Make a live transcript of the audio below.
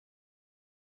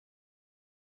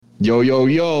Yo, yo,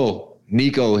 yo,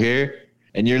 Nico here,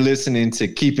 and you're listening to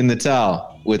Keeping the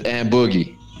Towel with Aunt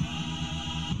Boogie.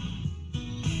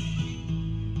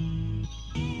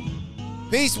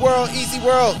 Peace world, easy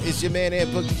world. It's your man Aunt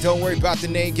Boogie. Don't worry about the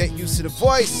name, get used to the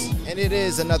voice. And it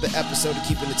is another episode of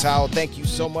Keeping the Towel. Thank you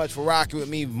so much for rocking with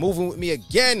me, moving with me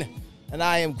again. And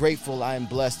I am grateful, I am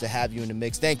blessed to have you in the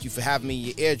mix. Thank you for having me in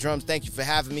your eardrums. Thank you for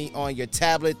having me on your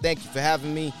tablet. Thank you for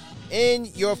having me in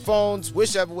your phones,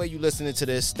 whichever way you're listening to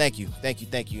this. Thank you, thank you,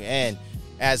 thank you. And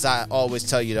as I always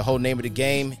tell you, the whole name of the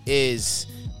game is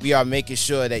we are making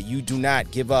sure that you do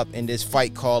not give up in this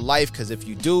fight called life, because if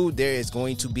you do, there is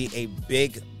going to be a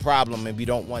big problem, and we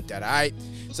don't want that, all right?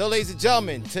 So, ladies and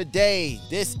gentlemen, today,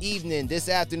 this evening, this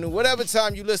afternoon, whatever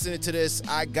time you're listening to this,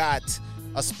 I got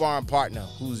a sparring partner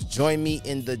who's joined me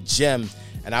in the gym,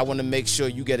 and I want to make sure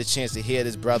you get a chance to hear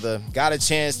this brother. Got a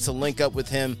chance to link up with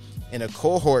him in a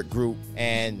cohort group,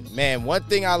 and man, one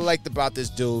thing I liked about this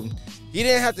dude, he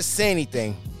didn't have to say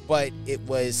anything, but it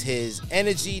was his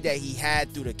energy that he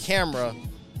had through the camera,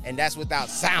 and that's without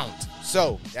sound.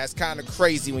 So that's kind of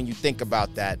crazy when you think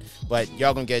about that, but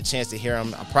y'all gonna get a chance to hear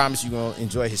him. I promise you're gonna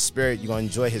enjoy his spirit. You're gonna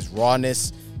enjoy his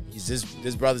rawness.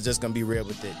 This brother's just gonna be real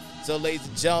with it. So, ladies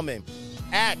and gentlemen,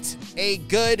 at a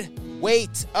good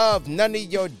weight of none of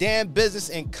your damn business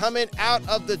and coming out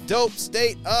of the dope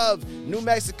state of New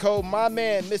Mexico, my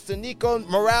man, Mr. Nico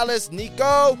Morales.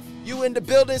 Nico, you in the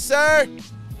building, sir?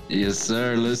 Yes,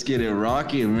 sir. Let's get it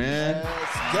rocking, man.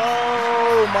 Let's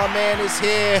go. My man is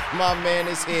here. My man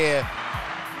is here.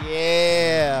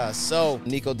 Yeah. So,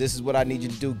 Nico, this is what I need you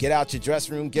to do. Get out your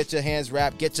dressing room, get your hands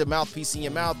wrapped, get your mouthpiece in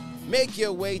your mouth, make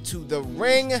your way to the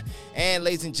ring. And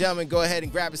ladies and gentlemen, go ahead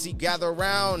and grab a seat, gather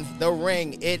around the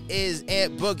ring. It is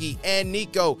Aunt Boogie and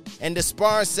Nico, and the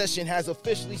sparring session has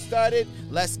officially started.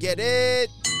 Let's get it.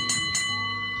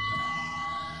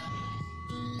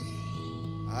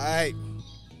 All right,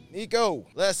 Nico,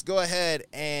 let's go ahead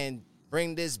and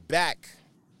bring this back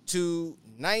to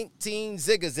 19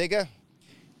 Zigga Zigga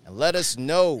and let us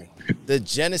know the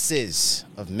genesis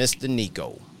of Mr.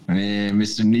 Nico. Man,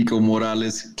 Mr. Nico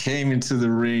Morales came into the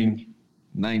ring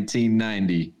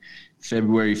 1990,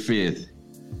 February 5th.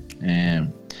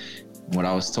 And what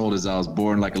I was told is I was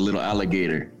born like a little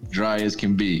alligator, dry as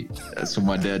can be. That's what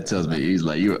my dad tells me. He's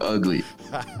like, you're ugly.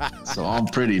 So I'm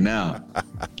pretty now.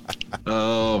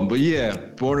 But yeah,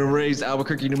 born and raised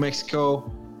Albuquerque, New Mexico.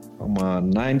 I'm a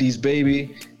 90s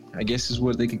baby, I guess is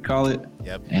what they could call it.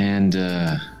 Yep. And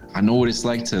I know what it's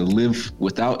like to live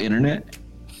without internet.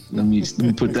 Let me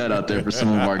put that out there for some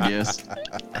of our guests.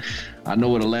 I know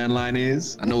what a landline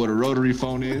is. I know what a rotary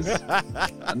phone is.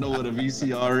 I know what a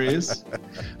VCR is.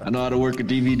 I know how to work a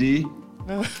DVD.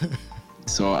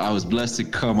 So I was blessed to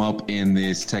come up in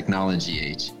this technology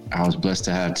age. I was blessed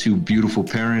to have two beautiful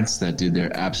parents that did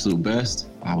their absolute best.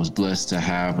 I was blessed to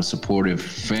have a supportive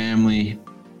family,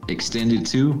 extended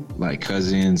too, like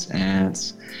cousins,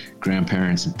 aunts,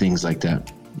 grandparents, and things like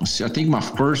that. So I think my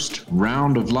first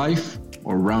round of life,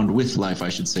 or round with life, I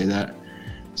should say that,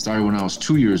 started when I was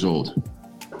 2 years old.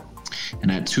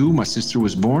 And at 2, my sister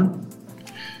was born.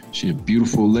 She's a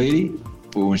beautiful lady,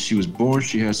 but when she was born,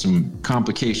 she had some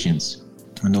complications.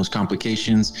 And those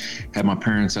complications had my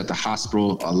parents at the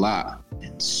hospital a lot.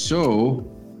 And so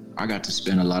I got to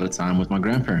spend a lot of time with my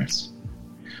grandparents.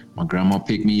 My grandma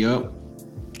picked me up,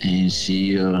 and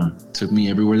she took me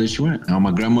everywhere that she went. Now,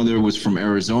 my grandmother was from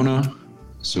Arizona,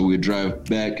 so we'd drive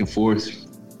back and forth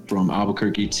from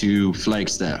Albuquerque to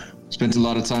Flagstaff. Spent a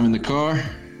lot of time in the car,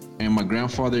 and my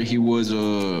grandfather, he was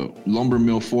a lumber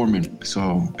mill foreman.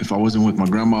 So if I wasn't with my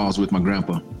grandma, I was with my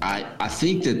grandpa. I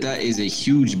think that is a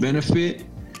huge benefit.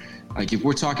 Like if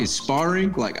we're talking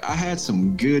sparring, like I had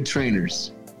some good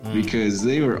trainers because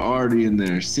they were already in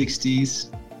their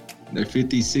 60s, their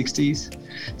 50s, 60s.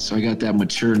 So I got that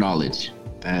mature knowledge,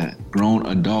 that grown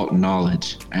adult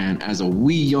knowledge. And as a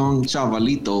wee young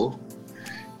chavalito,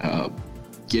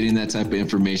 getting that type of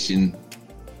information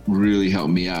really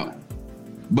helped me out.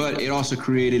 But it also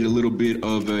created a little bit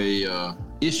of a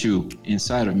issue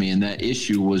inside of me, and that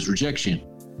issue was rejection.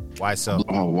 Why so?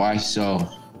 Oh, why so?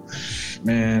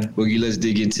 Man, Boogie, let's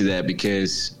dig into that,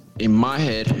 because in my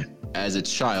head, as a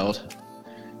child,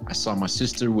 I saw my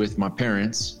sister with my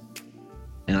parents,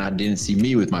 and I didn't see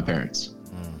me with my parents.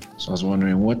 So I was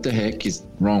wondering, what the heck is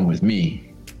wrong with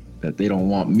me that they don't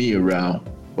want me around,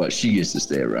 but she gets to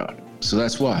stay around? So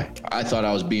that's why I thought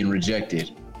I was being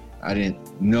rejected. I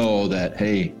didn't know that,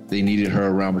 hey, they needed her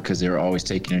around because they were always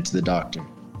taking her to the doctor.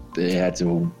 They had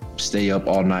to stay up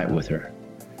all night with her.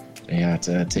 They had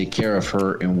to take care of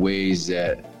her in ways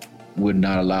that would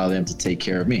not allow them to take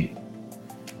care of me.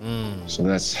 So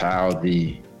that's how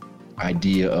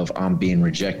idea of I'm being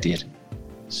rejected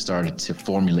started to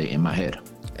formulate in my head.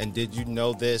 And did you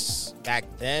know this back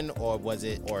then, or was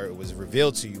it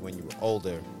revealed to you when you were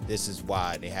older? This is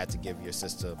why they had to give your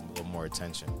sister a little more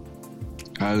attention.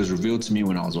 It was revealed to me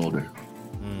when I was older.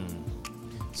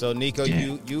 So Nico,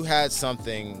 you had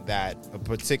something that,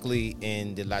 particularly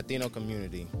in the Latino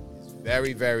community, is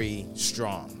very, very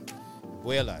strong.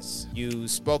 Abuelas. You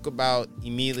spoke about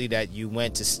immediately that you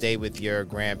went to stay with your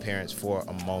grandparents for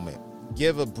a moment.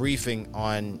 Give a briefing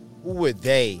on who were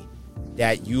they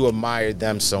that you admired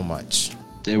them so much.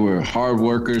 They were hard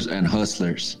workers and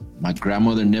hustlers. My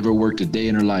grandmother never worked a day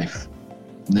in her life.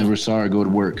 Never saw her go to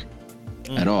work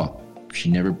at all. She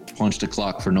never punched a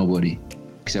clock for nobody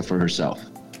except for herself.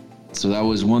 So that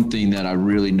was one thing that I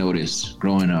really noticed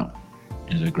growing up,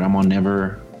 is that grandma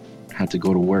never had to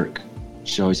go to work.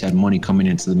 She always had money coming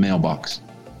into the mailbox.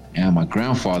 And my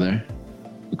grandfather,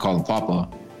 we call him Papa,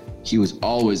 he was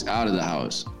always out of the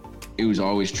house. He was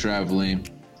always traveling,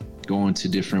 going to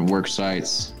different work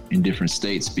sites in different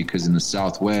states, because in the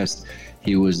Southwest,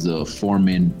 he was the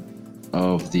foreman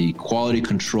of the quality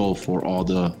control for all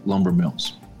the lumber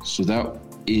mills. So that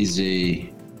is a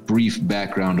brief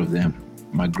background of them.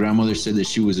 My grandmother said that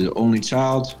she was the only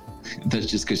child. That's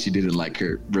just because she didn't like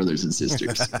her brothers and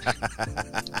sisters.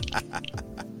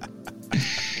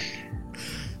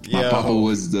 My papa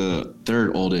was the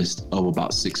third oldest of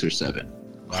about 6 or 7.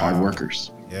 Wow. Hard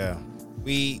workers. Yeah.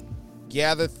 We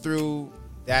gathered through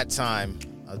that time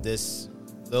of this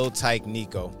little tyke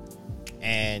Nico,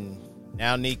 and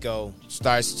now Nico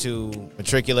starts to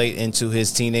matriculate into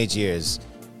his teenage years.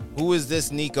 Who is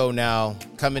this Nico now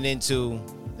coming into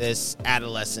this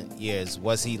adolescent years?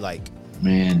 What's he like?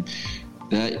 Man,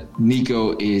 that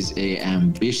Nico is a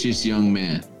ambitious young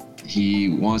man. He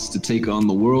wants to take on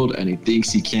the world, and he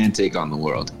thinks he can take on the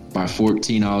world. By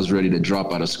 14, I was ready to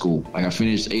drop out of school. Like, I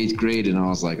finished 8th grade, and I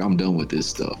was like, I'm done with this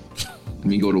stuff. Let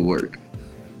me go to work,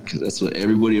 because that's what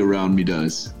everybody around me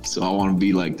does. So I want to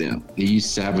be like them. They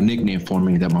used to have a nickname for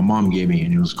me that my mom gave me,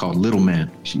 and it was called Little Man.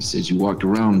 She said you walked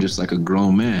around just like a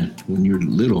grown man when you're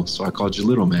little, so I called you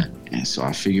Little Man. And so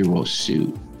I figured, well,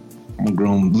 shoot, I'm a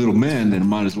grown little man, then I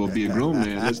might as well be a grown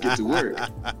man. Let's get to work.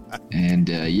 And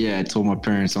I told my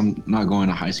parents I'm not going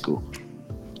to high school.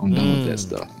 I'm done with that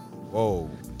stuff. Whoa.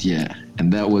 Yeah,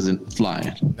 and that wasn't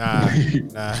flying. Nah.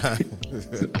 I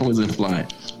wasn't flying.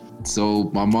 So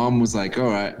my mom was like,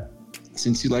 all right,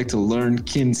 since you like to learn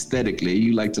kinesthetically,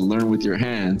 you like to learn with your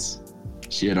hands.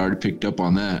 She had already picked up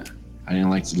on that. I didn't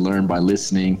like to learn by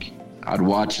listening. I'd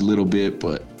watch a little bit,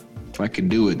 but if I could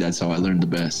do it, that's how I learned the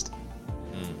best.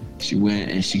 She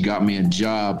went and she got me a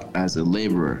job as a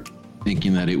laborer,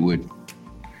 thinking that it would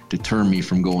deter me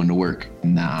from going to work.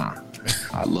 Nah,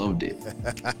 I loved it.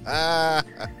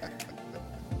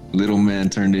 Little man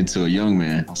turned into a young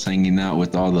man. I was hanging out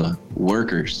with all the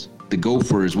workers. The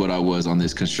gopher is what I was on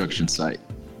this construction site.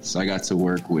 So I got to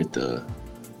work with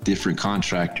different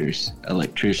contractors,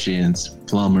 electricians,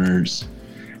 plumbers,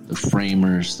 the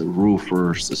framers, the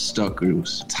roofers, the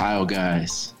stuckers, tile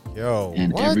guys.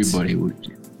 And what? Everybody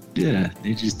would,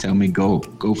 they just tell me, go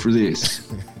for this,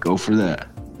 go for that,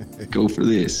 go for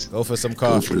this, go for some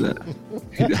coffee, go for that.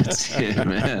 That's it,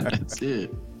 man. That's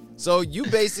it. So you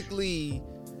basically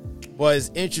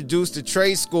was introduced to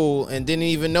trade school and didn't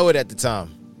even know it at the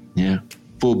time. Yeah,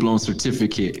 full-blown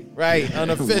certificate. Right,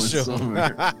 unofficial.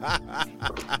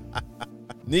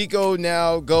 Nico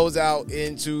now goes out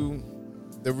into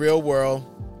the real world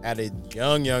at a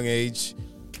young age,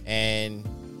 and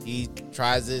he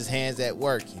tries his hands at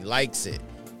work. He likes it.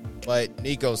 But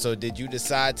Nico, so did you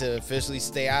decide to officially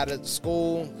stay out of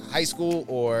school, high school,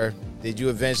 or did you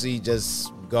eventually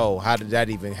just go? How did that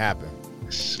even happen?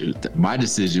 Shoot, my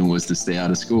decision was to stay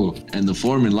out of school, and the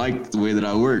foreman liked the way that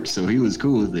I worked, so he was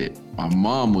cool with it. My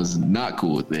mom was not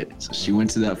cool with it, so she went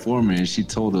to that foreman and she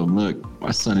told him, look,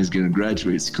 my son is going to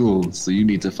graduate school, so you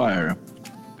need to fire him.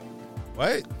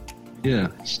 What? Yeah,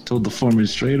 she told the foreman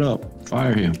straight up,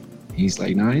 fire him. He's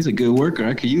like, nah, he's a good worker,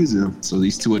 I could use him. So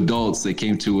these two adults, they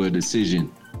came to a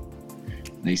decision.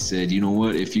 They said, you know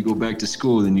what, if you go back to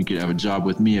school, then you could have a job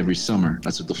with me every summer.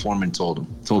 That's what the foreman told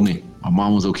me. My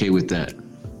mom was okay with that.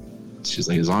 She's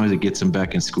like, as long as it gets him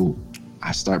back in school.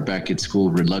 I start back in school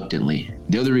reluctantly.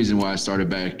 The other reason why I started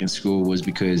back in school was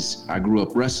because I grew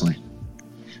up wrestling.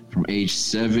 From age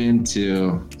 7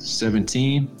 to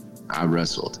 17, I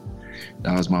wrestled.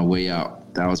 That was my way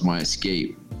out. That was my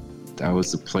escape. That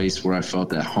was the place where I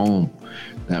felt at home.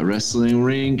 That wrestling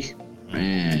ring,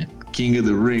 man, king of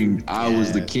the ring. I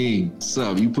was the king.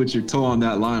 So you put your toe on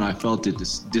that line, I felt it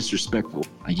disrespectful.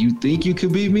 Like, you think you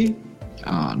could beat me?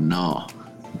 Oh, no.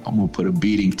 I'm going to put a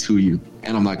beating to you.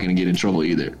 and I'm not going to get in trouble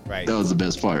either. Right. That was the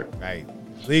best part. Right.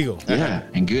 Legal. Yeah,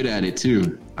 and good at it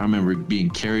too. I remember being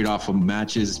carried off of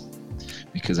matches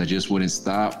because I just wouldn't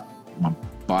stop. My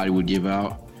body would give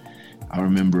out. I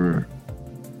remember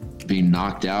being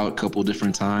knocked out a couple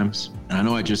different times. And I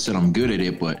know I just said I'm good at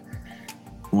it, but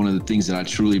one of the things that I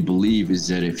truly believe is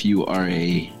that if you are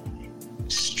a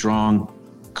strong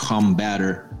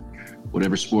combatter,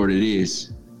 whatever sport it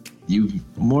is, you've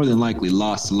more than likely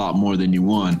lost a lot more than you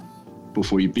won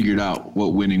before you figured out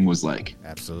what winning was like.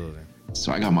 Absolutely.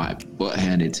 So I got my butt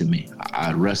handed to me.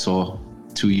 I'd wrestle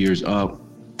 2 years up,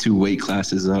 2 weight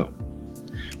classes up,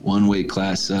 1 weight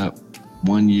class up,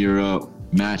 1 year up,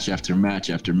 match after match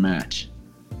after match,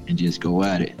 and just go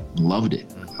at it. Loved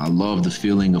it. I love the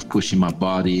feeling of pushing my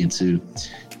body into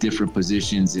different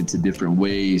positions, into different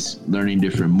ways, learning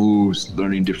different moves,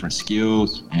 learning different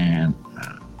skills, and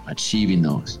achieving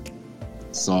those.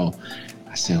 So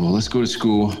I said, well, let's go to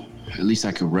school. At least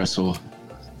I could wrestle.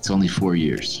 It's only 4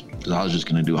 years, because I was just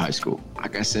going to do high school.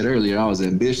 Like I said earlier, I was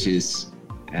ambitious,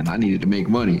 and I needed to make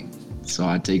money. So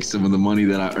I'd take some of the money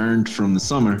that I earned from the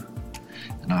summer,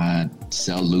 and I'd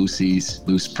sell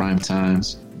loose prime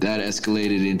times. That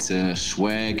escalated into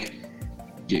swag,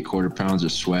 get quarter pounds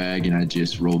of swag, and I'd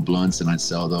just roll blunts and I'd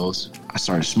sell those. I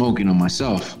started smoking them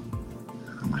myself.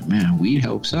 I'm like, man, weed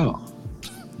helps out.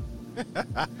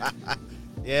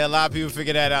 Yeah, a lot of people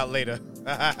figure that out later.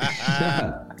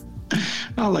 I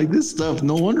was like, this stuff,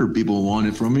 no wonder people want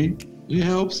it from me. It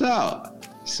helps out.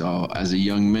 So as a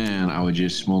young man, I would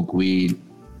just smoke weed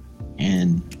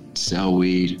and sell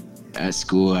weed. At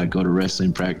school, I'd go to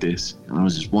wrestling practice. And I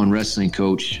was just one wrestling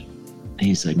coach. And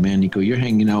he's like, man, Nico, you're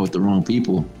hanging out with the wrong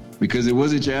people. Because it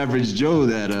wasn't your average Joe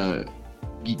that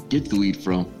you get the weed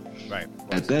from. Right.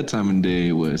 At that time of day,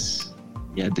 it was,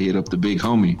 you had to hit up the big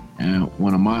homie. And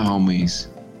one of my homies,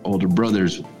 older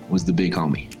brothers, was the big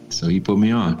homie. So he put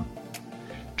me on.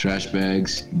 Trash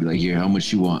bags, he'd be like, here, how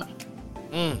much you want?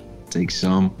 Take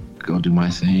some, go do my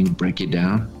thing, break it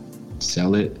down,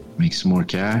 sell it, make some more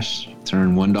cash,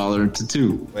 turn $1 into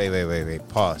 $2. Wait.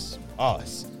 Pause.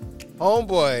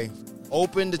 Homeboy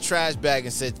opened the trash bag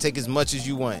and said, take as much as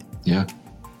you want. Yeah.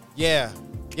 Yeah,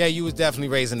 you was definitely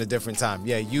raised in a different time.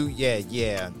 Yeah.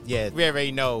 We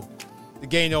already know the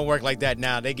game don't work like that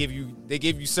now. They give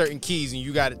you certain keys and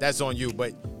you got it. That's on you.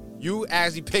 But you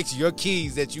actually picked your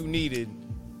keys that you needed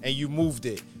and you moved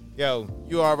it. Yo,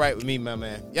 you all right with me, my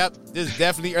man. Yep, this is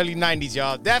definitely early 90s,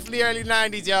 y'all. Definitely early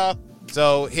 90s, y'all.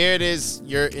 So here it is.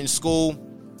 You're in school,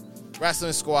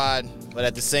 wrestling squad, but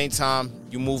at the same time,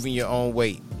 you're moving your own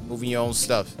weight, moving your own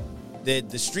stuff. Did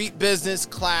the street business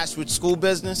clash with school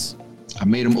business? I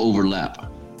made them overlap.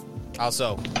 How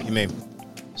so? You mean?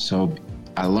 So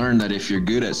I learned that if you're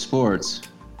good at sports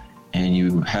and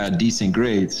you had decent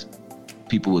grades,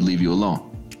 people would leave you alone.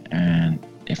 And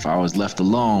if I was left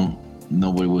alone,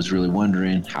 nobody was really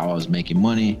wondering how I was making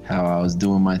money, how I was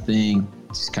doing my thing,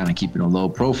 just kind of keeping a low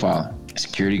profile.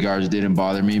 Security guards didn't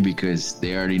bother me because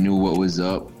they already knew what was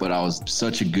up, but I was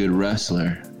such a good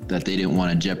wrestler that they didn't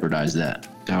want to jeopardize that.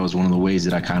 That was one of the ways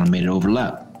that I kind of made it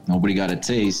overlap. Nobody got a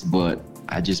taste, but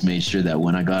I just made sure that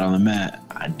when I got on the mat,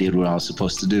 I did what I was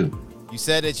supposed to do. You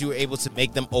said that you were able to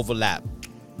make them overlap.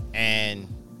 And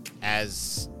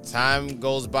as time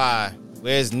goes by,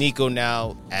 where's Nico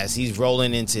now as he's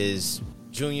rolling into his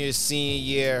junior, senior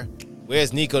year?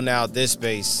 Where's Nico now at this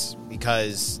space?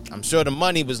 Because I'm sure the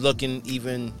money was looking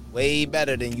even way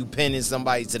better than you pinning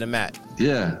somebody to the mat.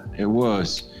 Yeah, it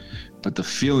was. But the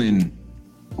feeling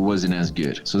wasn't as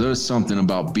good. So there was something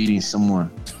about beating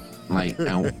someone, like,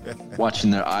 and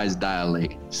watching their eyes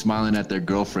dilate, smiling at their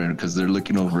girlfriend because they're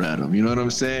looking over at them. You know what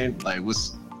I'm saying? Like,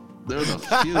 there was a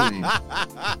feeling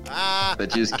that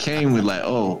just came with like,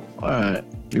 oh, all right,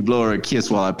 we blow her a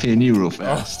kiss while I pin you real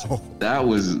fast. Oh. That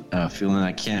was a feeling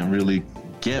I can't really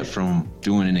get from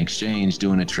doing an exchange,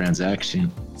 doing a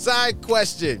transaction. Side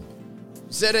question. You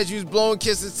said that you was blowing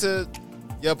kisses to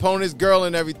your opponent's girl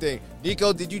and everything.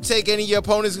 Nico, did you take any of your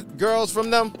opponent's girls from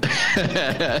them?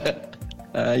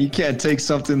 You can't take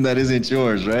something that isn't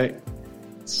yours, right?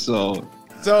 So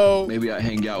maybe I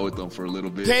hang out with them for a little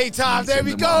bit. K-Top, there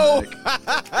we go.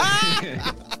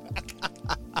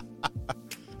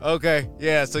 Okay,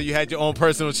 yeah, so you had your own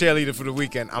personal cheerleader for the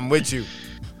weekend. I'm with you.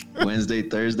 Wednesday,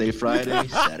 Thursday, Friday,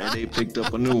 Saturday, picked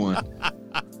up a new one.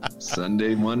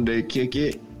 Sunday, Monday, kick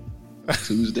it.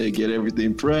 Tuesday, get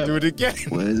everything prepped. Do it again.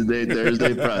 Wednesday,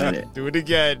 Thursday, Friday. Do it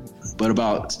again. But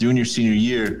about junior, senior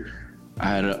year, I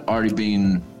had already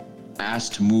been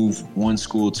asked to move one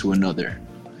school to another.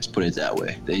 Let's put it that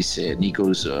way. They said,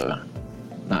 Nico's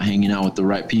not hanging out with the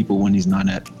right people when he's not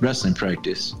at wrestling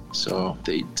practice. So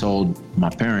they told my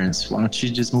parents, why don't you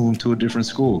just move him to a different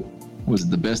school? It was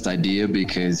the best idea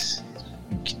because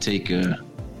you can take a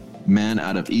man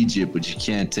out of Egypt, but you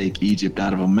can't take Egypt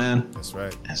out of a man. That's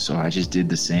right. And so I just did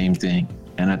the same thing.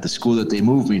 And at the school that they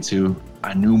moved me to,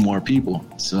 I knew more people.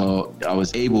 So I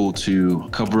was able to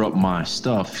cover up my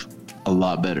stuff a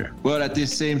lot better. But at the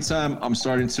same time, I'm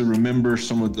starting to remember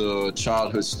some of the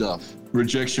childhood stuff.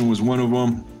 Rejection was one of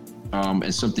them.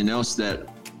 And something else that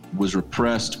was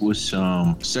repressed was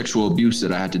some sexual abuse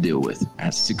that I had to deal with.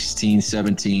 At 16,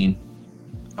 17,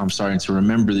 I'm starting to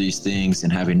remember these things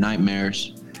and having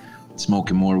nightmares.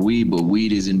 Smoking more weed, but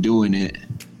weed isn't doing it.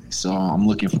 So I'm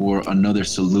looking for another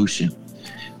solution.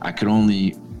 I could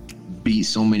only beat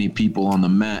so many people on the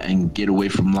mat and get away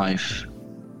from life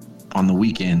on the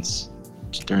weekends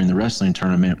during the wrestling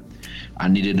tournament. I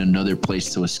needed another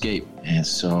place to escape. And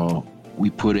so we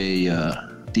put a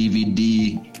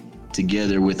DVD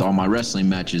together with all my wrestling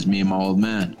matches, me and my old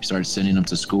man. We started sending them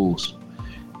to schools.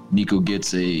 Nico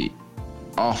gets a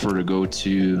offer to go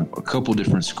to a couple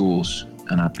different schools.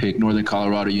 And I picked Northern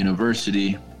Colorado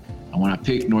University. And when I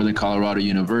picked Northern Colorado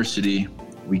University,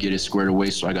 we get it squared away.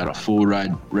 So I got a full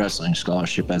ride wrestling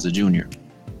scholarship as a junior.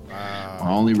 Wow.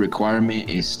 My only requirement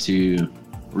is to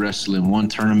wrestle in one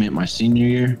tournament my senior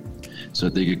year so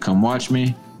that they could come watch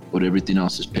me, but everything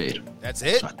else is paid. That's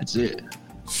it? That's it.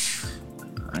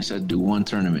 I just had to do one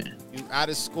tournament. You out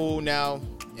of school now,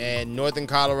 and Northern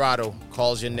Colorado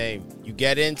calls your name. You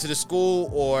get into the school,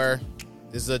 or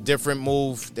this is a different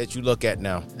move that you look at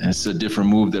now? It's a different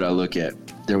move that I look at.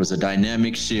 There was a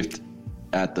dynamic shift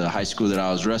at the high school that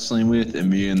I was wrestling with, and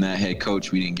me and that head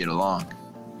coach, we didn't get along.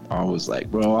 I was like,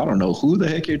 bro, I don't know who the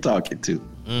heck you're talking to.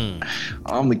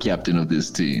 I'm the captain of this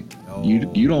team. Oh.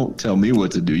 You don't tell me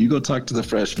what to do. You go talk to the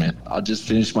freshmen. I'll just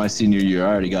finish my senior year. I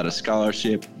already got a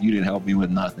scholarship. You didn't help me with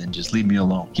nothing. Just leave me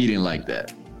alone. He didn't like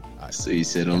that. So he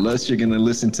said, unless you're going to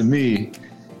listen to me,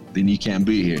 then you can't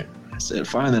be here. I said,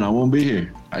 fine, then I won't be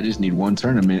here. I just need one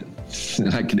tournament,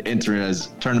 and I can enter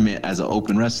as tournament as an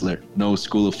open wrestler. No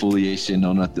school affiliation,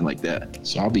 no nothing like that.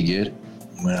 So I'll be good.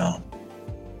 Well,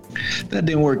 that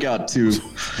didn't work out too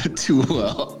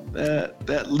well.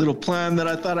 That little plan that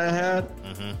I thought I had,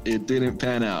 it didn't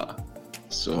pan out.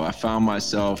 So I found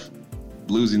myself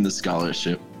losing the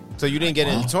scholarship. So you didn't get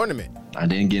in the tournament? I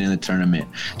didn't get in the tournament.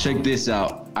 Check this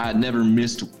out. I had never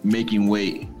missed making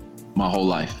weight my whole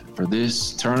life. For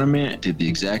this tournament, did the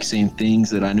exact same things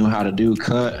that I knew how to do,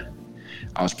 cut.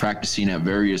 I was practicing at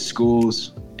various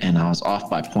schools, and I was off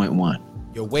by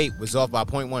 0.1. Your weight was off by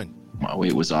 0.1? My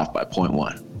weight was off by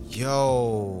 0.1.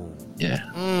 Yo.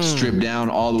 Yeah. Stripped down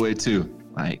all the way too.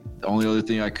 Like, the only other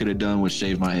thing I could have done was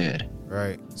shave my head.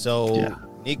 Right. So,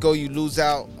 Nico, you lose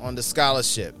out on the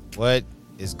scholarship. What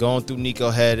is going through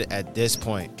Nico's head at this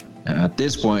point? At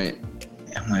this point,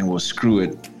 I'm like, well, screw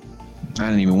it. I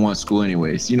didn't even want school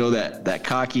anyways. You know, that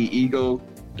cocky ego,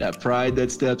 that pride that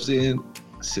steps in.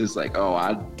 It's just like, oh,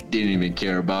 I didn't even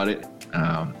care about it.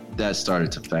 That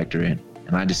started to factor in.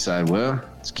 And I decided, well,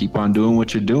 let's keep on doing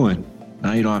what you're doing.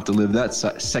 Now you don't have to live that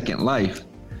second life.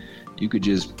 You could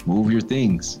just move your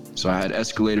things. So I had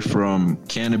escalated from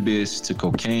cannabis to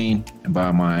cocaine. And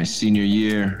by my senior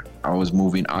year, I was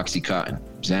moving Oxycontin,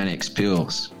 Xanax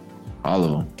pills, all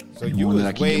of them. So you one that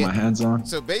I can get my hands on.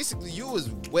 So basically, you was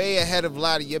way ahead of a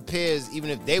lot of your peers, even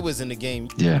if they was in the game.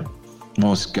 Yeah.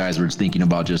 Most guys were thinking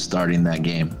about just starting that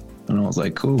game. And I was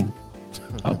like, cool,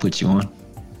 I'll put you on.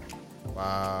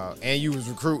 Wow. And you was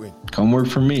recruiting. Come work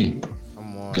for me.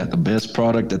 Come on. Got the best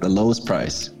product at the lowest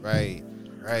price. Right.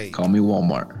 Call me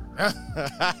Walmart.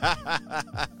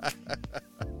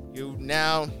 You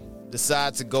now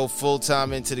decide to go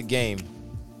full-time into the game.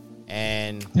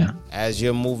 And as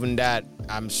you're moving that,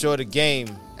 I'm sure the game,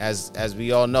 as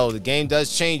we all know, the game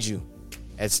does change you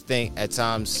at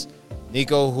times.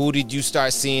 Nico, who did you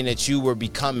start seeing that you were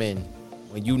becoming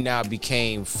when you now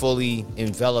became fully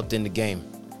enveloped in the game?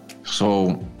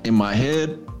 So in my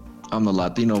head, I'm the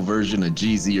Latino version of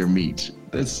Jeezy or Meech.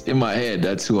 That's in my head.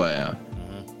 That's who I am.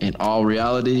 In all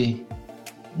reality,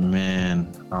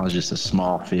 man, I was just a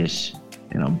small fish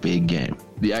in a big game.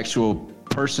 The actual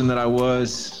person that I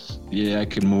was, I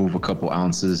could move a couple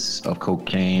ounces of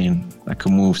cocaine. I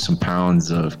could move some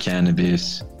pounds of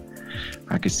cannabis.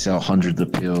 I could sell hundreds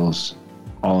of pills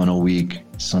all in a week.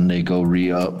 Sunday go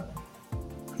re-up,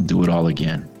 do it all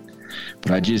again.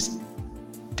 But I just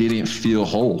didn't feel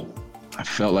whole. I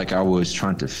felt like I was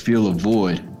trying to fill a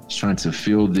void, trying to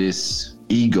fill this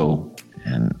ego,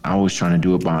 and I was trying to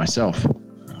do it by myself.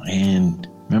 And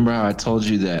Remember how I told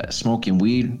you that smoking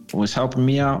weed was helping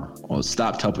me out? Well, it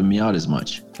stopped helping me out as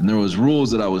much. And there was rules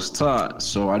that I was taught,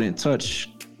 so I didn't touch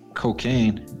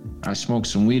cocaine. I smoked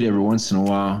some weed every once in a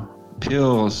while.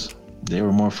 Pills, they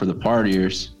were more for the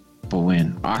partiers. But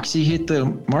when Oxy hit the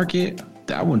market,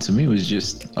 that one to me was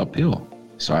just a pill.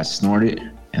 So I snorted,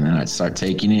 and then I'd start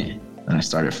taking it, and I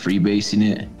started freebasing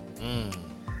it.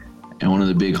 And one of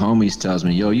the big homies tells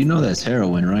me, yo, you know that's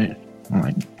heroin, right? I'm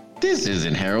like, this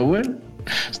isn't heroin.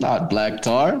 It's not black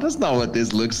tar. That's not what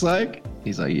this looks like.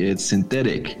 He's like, yeah, it's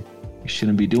synthetic. You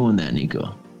shouldn't be doing that,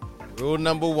 Nico. Rule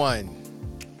number 1,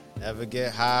 never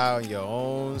get high on your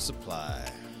own supply.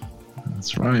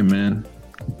 That's right, man.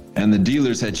 And the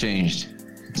dealers had changed.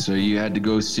 So you had to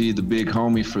go see the big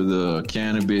homie for the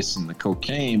cannabis and the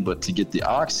cocaine, but to get the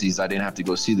oxys, I didn't have to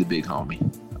go see the big homie.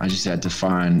 I just had to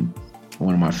find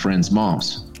one of my friend's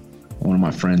moms, one of my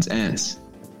friend's aunts.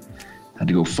 I had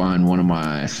to go find one of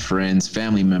my friend's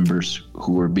family members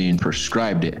who were being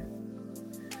prescribed it,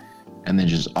 and then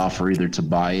just offer either to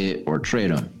buy it or trade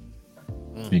them.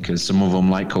 Because some of them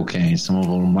like cocaine, some of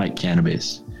them like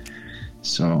cannabis.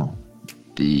 So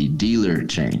the dealer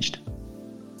changed.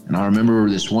 And I remember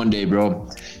this one day, bro,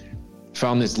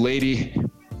 found this lady,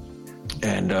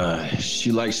 and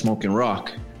she likes smoking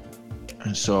rock.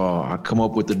 And so I come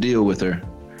up with a deal with her.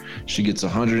 She gets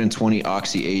 120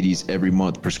 Oxy 80s every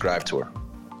month prescribed to her.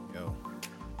 Yo.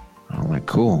 I'm like,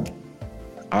 cool.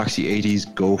 Oxy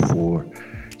 80s go for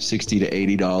 $60 to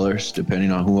 $80,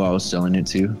 depending on who I was selling it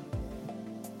to.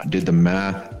 I did the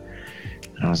math,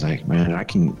 and I was like, man, I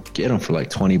can get them for like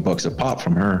 $20 a pop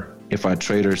from her if I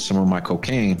trade her some of my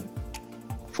cocaine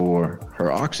for her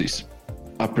Oxys.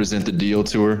 I present the deal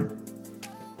to her.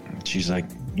 She's like,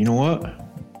 you know what?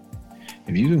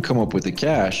 If you can come up with the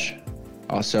cash,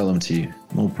 I'll sell them to you.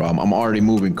 No problem. I'm already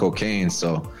moving cocaine,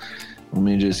 so let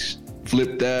me just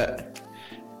flip that.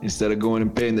 Instead of going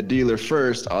and paying the dealer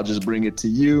first, I'll just bring it to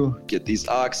you, get these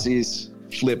Oxys,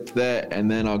 flip that,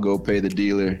 and then I'll go pay the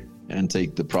dealer and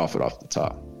take the profit off the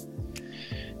top.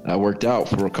 That worked out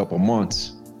for a couple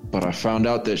months, but I found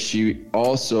out that she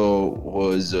also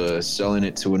was selling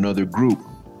it to another group,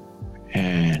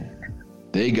 and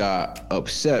they got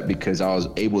upset because I was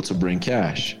able to bring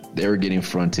cash. They were getting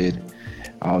fronted.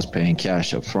 I was paying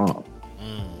cash up front.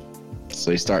 So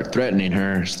they start threatening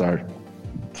her, start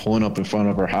pulling up in front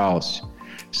of her house.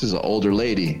 This is an older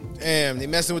lady. Damn, they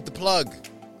messing with the plug.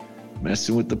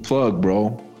 Messing with the plug,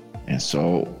 bro. And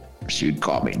so she would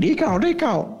call me,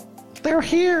 Nico, they're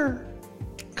here.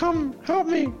 Come help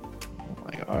me. I'm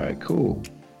like, all right, cool.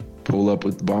 Pull up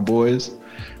with my boys.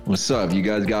 What's up? You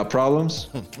guys got problems?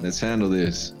 Let's handle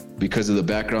this. Because of the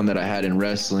background that I had in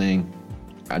wrestling,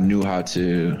 I knew how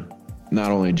to not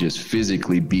only just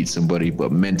physically beat somebody,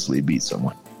 but mentally beat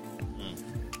someone.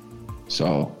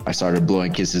 So I started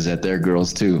blowing kisses at their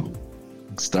girls too.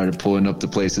 Started pulling up to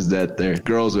places that their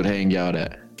girls would hang out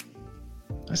at.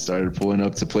 I started pulling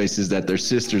up to places that their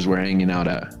sisters were hanging out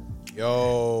at.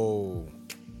 Yo.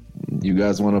 You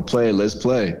guys want to play? Let's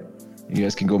play. You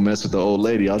guys can go mess with the old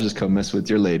lady. I'll just come mess with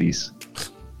your ladies.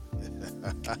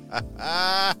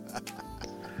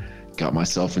 Got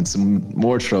myself in some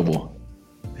more trouble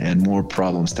and more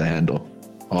problems to handle.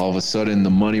 All of a sudden, the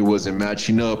money wasn't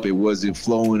matching up. It wasn't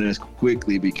flowing as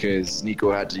quickly because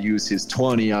Nico had to use his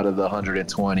 20 out of the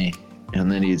 120.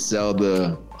 And then he'd sell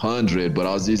the 100, but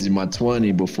I was using my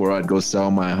 20 before I'd go sell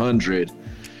my 100.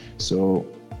 So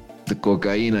the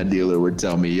cocaina dealer would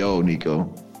tell me, yo, Nico,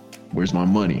 where's my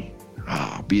money?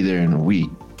 I'll be there in a week.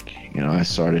 You know, I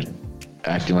started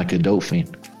acting like a dope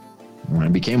fiend. I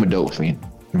became a dope fiend.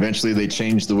 Eventually, they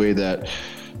changed the way that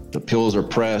the pills are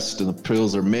pressed and the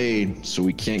pills are made, so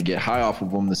we can't get high off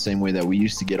of them the same way that we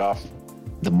used to get off.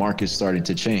 The market's starting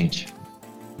to change.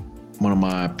 One of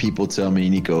my people tell me,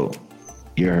 Nico,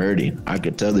 you're hurting. I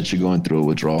could tell that you're going through a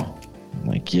withdrawal. I'm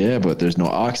like, yeah, but there's no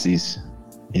oxys.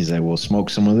 He's like, well, smoke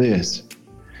some of this.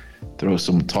 Throw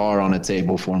some tar on the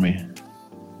table for me.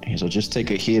 He's like, just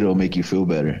take a hit, it'll make you feel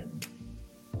better.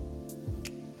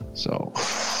 So,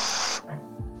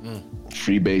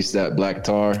 freebase that black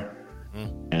tar,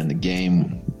 and the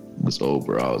game was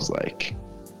over. I was like,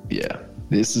 yeah,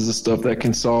 this is the stuff that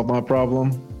can solve my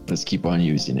problem. Let's keep on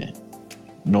using it.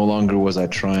 No longer was I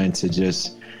trying to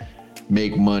just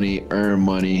make money, earn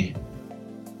money,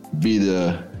 be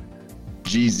the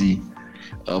Jeezy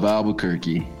of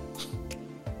Albuquerque.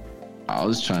 I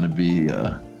was trying to be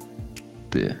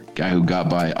the guy who got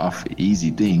by off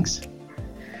easy things.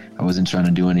 I wasn't trying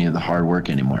to do any of the hard work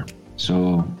anymore.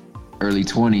 So early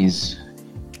 20s,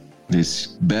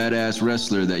 this badass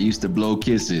wrestler that used to blow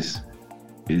kisses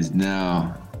is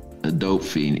now a dope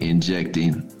fiend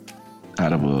injecting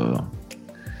out of a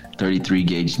 33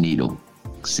 gauge needle,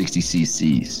 60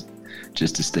 cc's,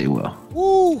 just to stay well.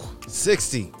 Woo,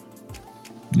 60.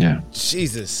 Yeah.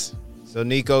 Jesus. So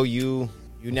Nico, you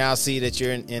now see that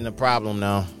you're in a problem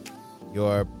now.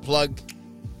 Your plug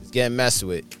is getting messed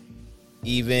with.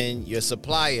 Even your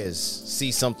suppliers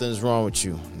see something's wrong with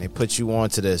you, and they put you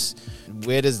onto this.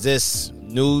 Where does this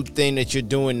new thing that you're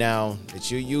doing now,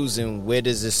 that you're using, where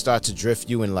does it start to drift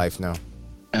you in life now?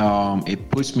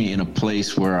 It puts me in a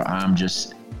place where I'm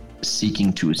just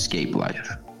seeking to escape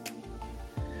life.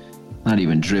 Not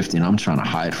even drifting, I'm trying to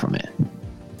hide from it.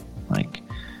 Like,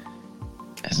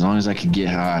 as long as I could get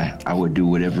high, I would do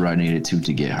whatever I needed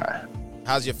to get high.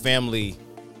 How's your family?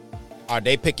 Are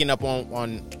they picking up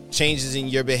on changes in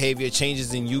your behavior,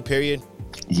 changes in you, period?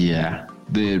 Yeah,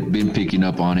 they've been picking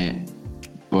up on it,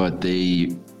 but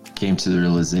they came to the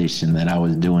realization that I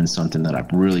was doing something that I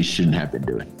really shouldn't have been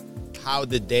doing. How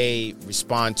did they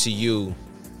respond to you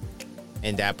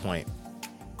in that point?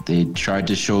 They tried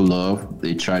to show love.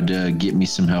 They tried to get me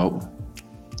some help,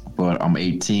 but I'm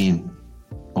 18,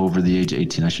 over the age of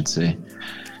 18, I should say.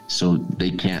 So they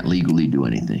can't legally do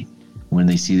anything. When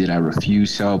they see that I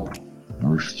refuse help, I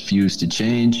refuse to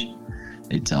change,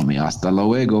 they tell me, hasta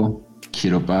luego,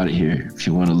 get up out of here. If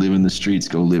you want to live in the streets,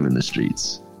 go live in the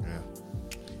streets. Yeah.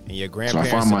 And your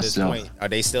grandparents at this point, are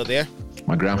they still there?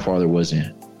 My grandfather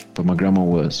wasn't, but my grandma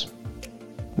was.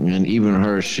 And even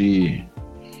her, she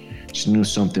knew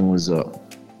something was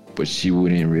up, but she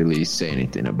wouldn't really say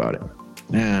anything about it.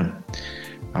 Yeah,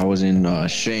 I was in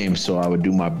shame, so I would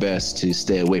do my best to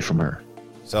stay away from her.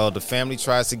 So the family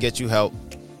tries to get you help.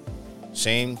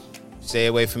 Shame, stay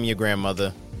away from your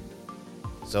grandmother.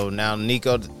 So now,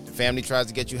 Nico, the family tries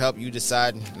to get you help. You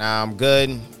decide, nah, I'm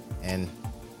good. And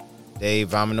Dave,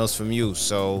 Vamonos from you.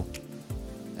 So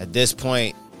at this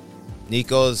point,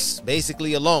 Nico's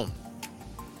basically alone.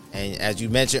 And as you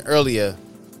mentioned earlier,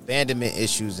 abandonment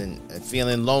issues and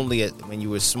feeling lonely when you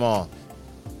were small.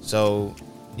 So,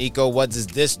 Nico, what does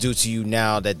this do to you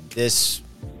now that this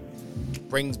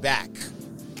brings back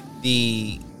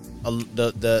the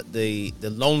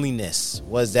loneliness?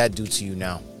 What does that do to you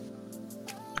now?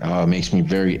 It makes me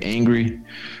very angry,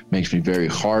 makes me very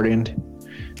hardened,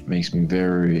 makes me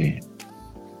very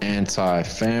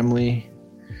anti-family,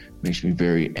 makes me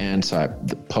very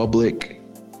anti-the public,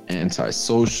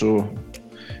 anti-social,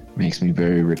 makes me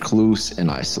very recluse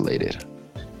and isolated.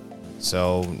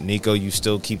 So, Nico, you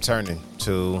still keep turning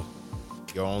to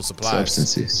your own supplies.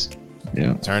 Substances.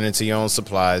 Yeah. Turning to your own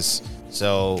supplies.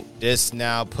 So this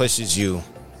now pushes you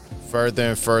further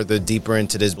and further deeper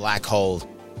into this black hole.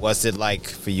 What's it like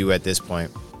for you at this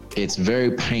point? It's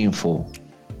very painful.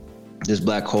 This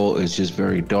black hole is just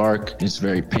very dark. It's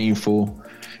very painful.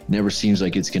 Never seems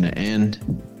like it's going to end.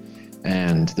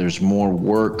 And there's more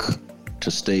work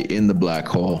to stay in the black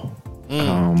hole.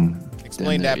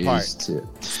 Explain that part.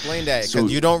 Explain that,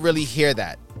 because you don't really hear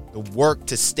that. The work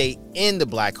to stay in the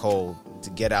black hole to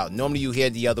get out. Normally you hear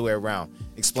the other way around.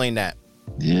 Explain that.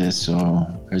 Yeah, so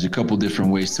there's a couple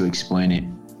different ways to explain it.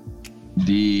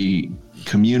 The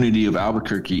community of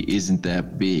Albuquerque isn't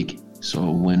that big.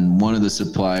 So when one of the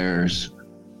suppliers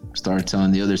started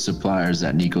telling the other suppliers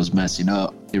that Nico's messing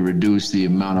up, it reduced the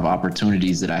amount of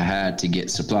opportunities that I had to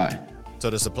get supply. So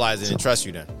the suppliers didn't trust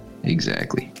you then?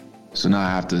 Exactly. So now I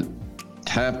have to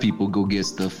have people go get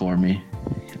stuff for me.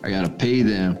 I got to pay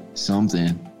them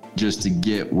something just to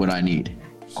get what I need,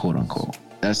 quote unquote.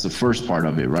 That's the first part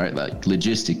of it, right? Like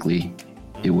logistically,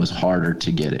 it was harder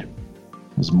to get it.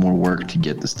 It was more work to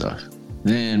get the stuff.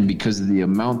 Then because of the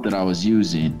amount that I was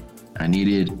using, I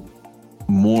needed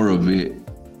more of it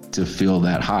to feel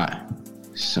that high.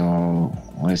 So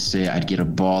let's say I'd get a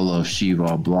ball of Shiva,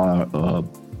 a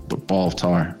ball of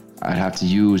tar. I'd have to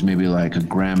use maybe like 1.5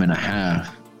 grams,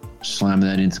 slam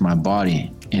that into my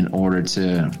body in order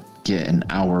to get an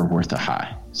hour worth of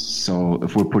high. So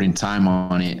if we're putting time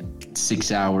on it,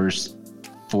 6 hours,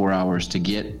 4 hours to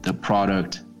get the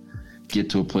product, get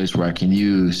to a place where I can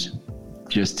use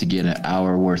just to get an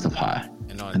hour worth of high.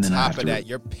 And on top of that,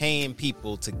 you're paying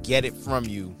people to get it from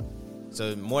you.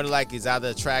 So more than likely it's either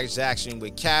a transaction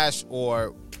with cash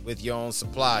or with your own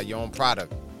supply, your own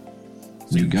product.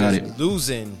 So you got it.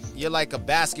 Losing, you're like a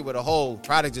basket with a hole,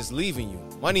 product just leaving you,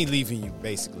 money leaving you,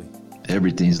 basically.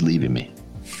 Everything's leaving me.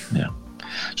 Yeah.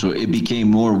 So it became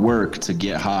more work to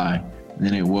get high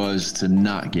than it was to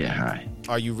not get high.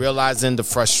 Are you realizing the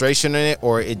frustration in it,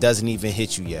 or it doesn't even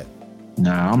hit you yet?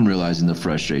 Nah, I'm realizing the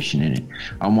frustration in it.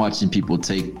 I'm watching people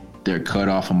take their cut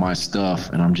off of my stuff,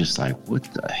 and I'm just like, what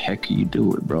the heck are you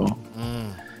doing, bro?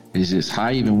 Is this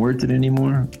high even worth it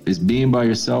anymore? Is being by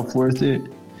yourself worth it?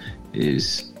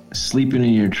 Is sleeping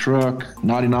in your truck,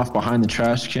 nodding off behind the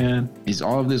trash can. Is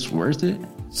all of this worth it?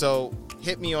 So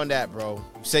hit me on that, bro.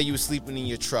 You say you were sleeping in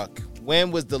your truck.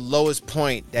 When was the lowest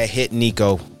point that hit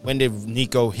Nico? When did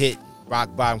Nico hit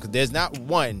rock bottom? Because there's not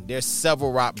one, there's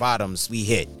several rock bottoms we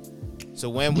hit. So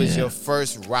when was your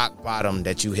first rock bottom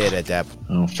that you hit at that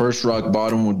point? First rock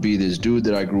bottom would be this dude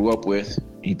that I grew up with.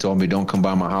 He told me, don't come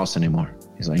by my house anymore.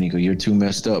 He's like, Nico, you're too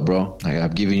messed up, bro. Like,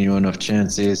 I've given you enough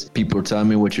chances. People are telling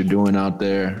me what you're doing out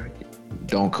there.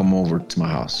 Don't come over to my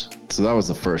house. So that was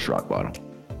the first rock bottom.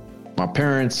 My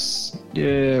parents,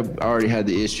 I already had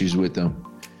the issues with them.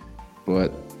 But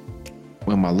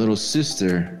when my little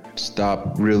sister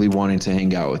stopped really wanting to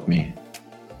hang out with me,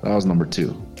 that was number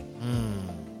 2.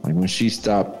 Like when she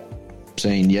stopped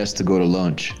saying yes to go to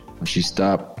lunch, when she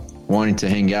stopped wanting to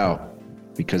hang out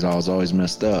because I was always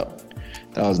messed up,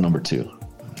 that was number 2.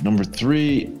 Number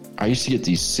 3, I used to get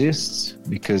these cysts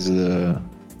because of the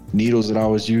needles that I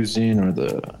was using or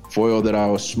the foil that I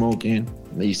was smoking.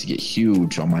 They used to get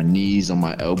huge on my knees, on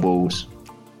my elbows,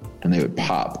 and they would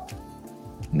pop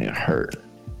and they would hurt.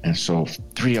 And so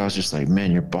 3, I was just like,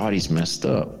 man, your body's messed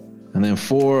up. And then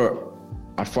 4,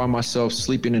 I find myself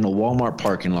sleeping in a Walmart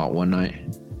parking lot one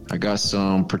night. I got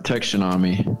some protection on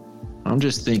me. I'm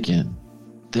just thinking,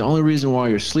 the only reason why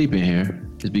you're sleeping here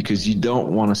is because you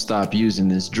don't want to stop using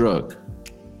this drug.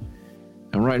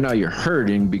 And right now you're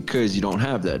hurting because you don't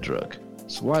have that drug.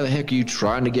 So why the heck are you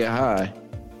trying to get high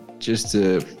just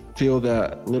to feel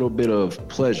that little bit of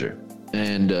pleasure?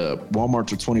 And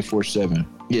Walmarts are 24/7.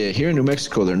 Yeah, here in New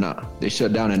Mexico, they're not. They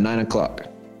shut down at 9 o'clock.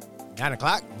 9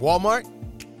 o'clock? Walmart?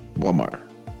 Walmart.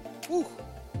 Whew.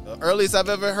 The earliest I've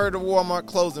ever heard of Walmart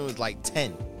closing was like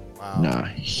 10. Wow. Nah,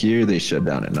 here they shut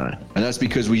down at 9. And that's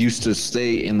because we used to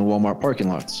stay in the Walmart parking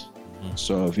lots.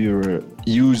 So if you were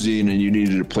using and you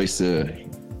needed a place to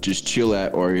just chill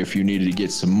at, or if you needed to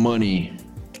get some money,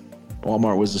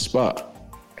 Walmart was the spot.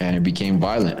 And it became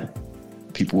violent.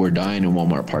 People were dying in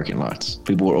Walmart parking lots.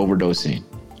 People were overdosing.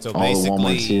 So all basically, the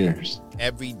Walmart's here.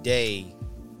 Every day,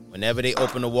 whenever they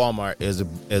open a Walmart,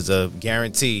 is a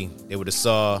guarantee they would have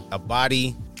saw a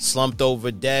body slumped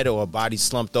over dead or a body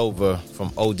slumped over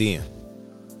from ODing.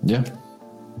 Yeah.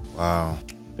 Wow.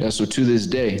 Yeah, so to this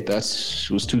day,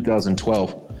 was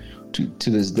 2012. To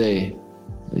this day,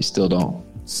 they still don't.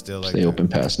 Still like stay open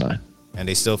past 9. And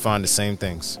they still find the same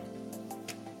things.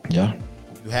 Yeah.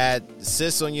 You had the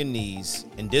cysts on your knees,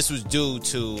 and this was due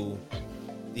to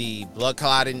the blood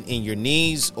clotting in your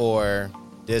knees, or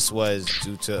this was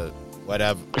due to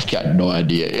whatever? I got no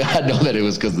idea. I know that it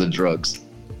was because of the drugs.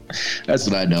 That's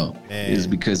what I know. It's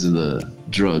because of the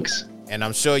drugs. And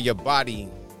I'm sure your body,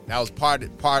 that was part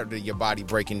of your body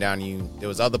breaking down on you. There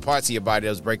was other parts of your body that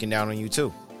was breaking down on you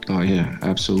too. Oh yeah,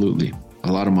 absolutely.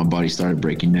 A lot of my body started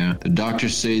breaking down. The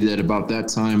doctors say that about that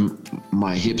time,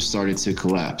 my hips started to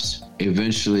collapse.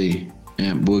 Eventually,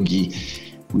 Aunt Boogie,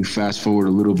 we fast forward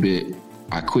a little bit,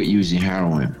 I quit using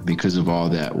heroin because of all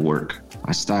that work.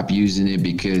 I stopped using it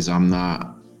because I'm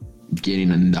not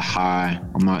getting the high.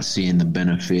 I'm not seeing the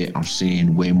benefit. I'm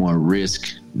seeing way more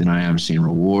risk than I am seeing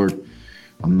reward.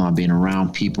 I'm not being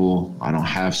around people. I don't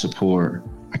have support.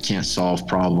 I can't solve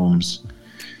problems.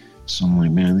 So I'm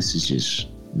like, man,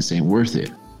 this ain't worth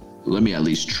it. Let me at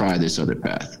least try this other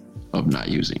path of not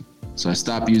using. So I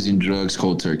stopped using drugs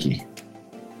cold turkey.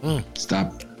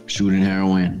 Stop shooting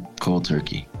heroin cold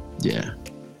turkey. Yeah.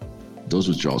 Those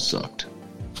withdrawals sucked.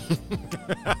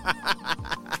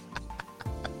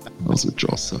 Those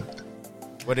withdrawals sucked.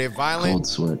 Were they violent? Cold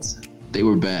sweats. They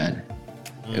were bad.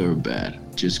 They were bad.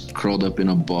 Just curled up in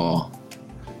a ball,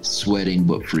 sweating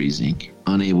but freezing.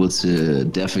 Unable to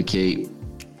defecate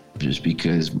just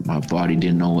because my body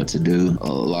didn't know what to do.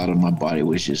 A lot of my body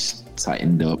was just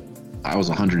tightened up. I was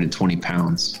 120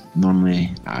 pounds.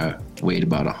 Normally, I weighed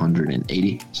about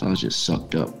 180, so I was just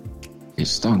sucked up. It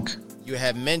stunk. You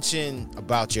had mentioned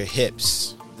about your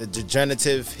hips, the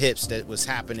degenerative hips that was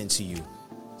happening to you.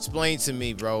 Explain to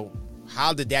me, bro,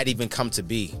 how did that even come to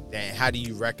be? And how do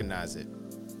you recognize it?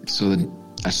 So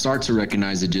I start to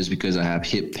recognize it just because I have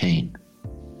hip pain.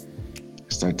 I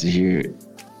start to hear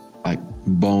like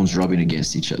bones rubbing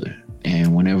against each other.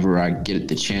 And whenever I get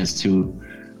the chance to,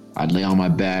 I'd lay on my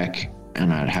back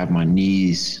and I'd have my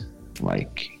knees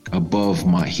like above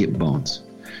my hip bones.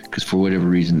 Because for whatever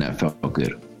reason, that felt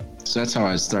good. So that's how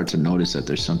I start to notice that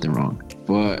there's something wrong.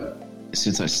 But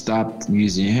since I stopped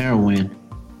using heroin,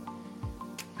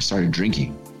 I started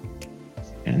drinking.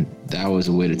 And that was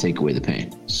a way to take away the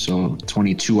pain. So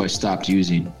 22, I stopped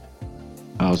using.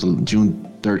 I was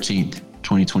June 13th,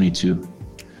 2022.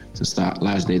 It's the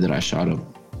last day that I shot him.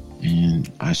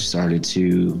 And I started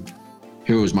to,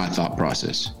 here was my thought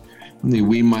process. Let me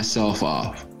wean myself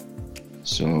off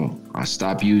So I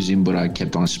stopped using, but I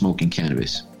kept on smoking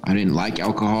cannabis. I didn't like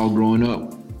alcohol growing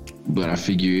up, but I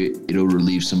figure it'll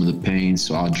relieve some of the pain,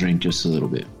 so I'll drink just a little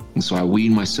bit. And so I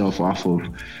weaned myself off of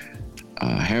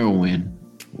heroin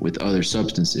with other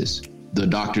substances. The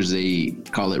doctors, they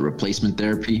call it replacement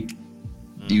therapy.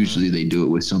 Usually they do it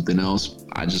with something else.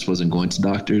 I just wasn't going to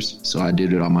doctors, so I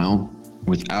did it on my own.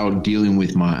 Without dealing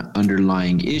with my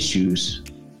underlying issues,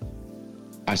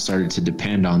 I started to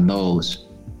depend on those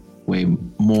way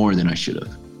more than I should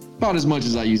have. About as much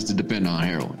as I used to depend on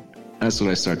heroin. That's what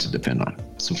I started to depend on.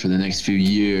 So for the next few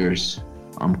years,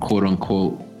 I'm quote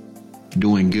unquote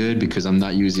doing good because I'm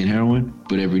not using heroin,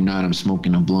 but every night I'm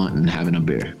smoking a blunt and having a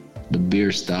beer. The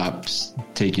beer stops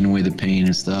taking away the pain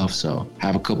and stuff, so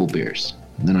have a couple beers.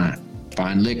 And then I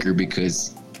find liquor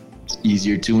because it's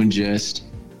easier to ingest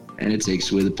and it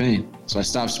takes away the pain. So I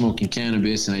stopped smoking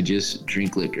cannabis and I just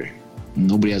drink liquor.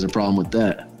 Nobody has a problem with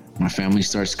that. My family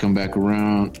starts to come back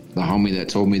around. The homie that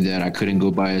told me that I couldn't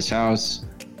go by his house,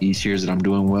 he hears that I'm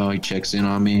doing well, he checks in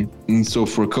on me. And so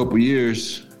for a couple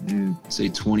years, say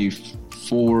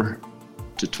 24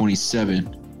 to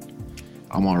 27,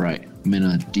 I'm all right. I'm in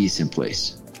a decent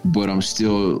place. But I'm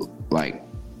still like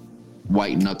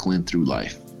white knuckling through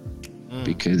life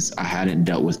because I hadn't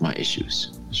dealt with my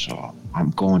issues. So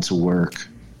I'm going to work,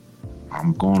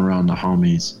 I'm going around the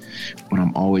homies, but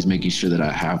I'm always making sure that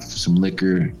I have some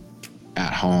liquor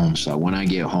at home, so when I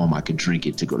get home, I could drink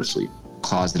it to go to sleep.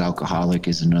 Closet alcoholic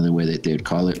is another way that they'd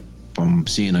call it. If I'm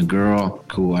seeing a girl,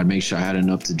 cool, I'd make sure I had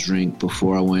enough to drink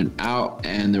before I went out,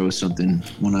 and there was something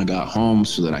when I got home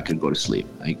so that I could go to sleep.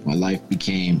 Like, my life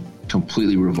became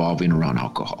completely revolving around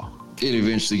alcohol. It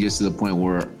eventually gets to the point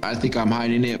where I think I'm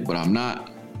hiding it, but I'm not.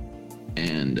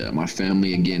 And my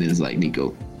family, again, is like,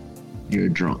 Nico, you're a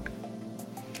drunk.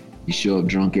 You show up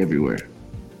drunk everywhere.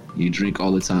 You drink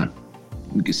all the time.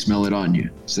 We can smell it on you.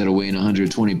 Instead of weighing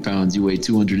 120 pounds, you weigh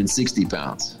 260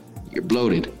 pounds. You're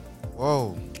bloated.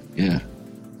 Whoa. Yeah.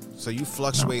 So you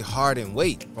fluctuate hard in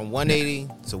weight from 180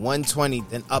 to 120,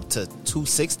 then up to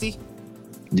 260?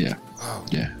 Yeah. Wow.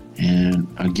 Yeah. And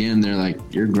again, they're like,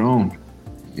 you're grown.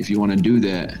 If you want to do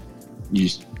that, you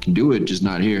can do it, just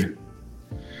not here.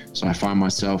 So I find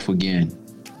myself again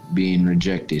being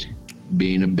rejected,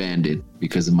 being abandoned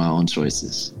because of my own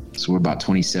choices. So we're about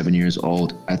 27 years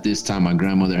old. At this time, my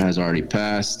grandmother has already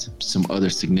passed. Some other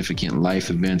significant life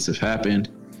events have happened.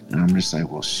 And I'm just like,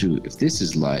 well, shoot, if this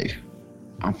is life,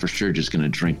 I'm for sure just going to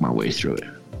drink my way through it.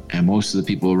 And most of the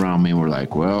people around me were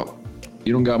like, well,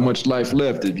 you don't got much life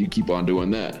left if you keep on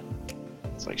doing that.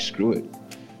 It's like, screw it.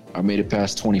 I made it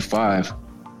past 25,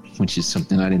 which is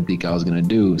something I didn't think I was going to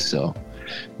do. So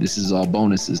this is all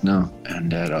bonuses now.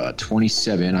 And at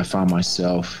 27, I found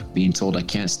myself being told I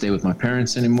can't stay with my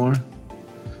parents anymore.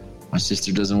 My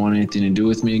sister doesn't want anything to do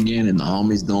with me again, and the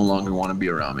homies no longer want to be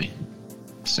around me.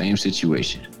 Same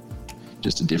situation,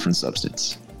 just a different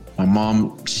substance. My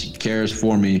mom, she cares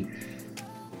for me,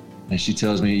 and she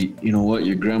tells me, you know what,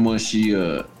 your grandma, she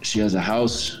has a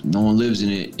house, no one lives in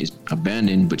it, it's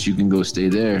abandoned, but you can go stay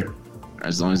there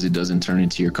as long as it doesn't turn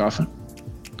into your coffin.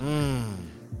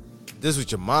 This is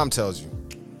what your mom tells you.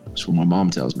 That's what my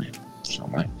mom tells me. So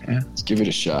I'm like, yeah, let's give it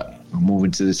a shot. I'm moving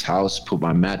to this house, put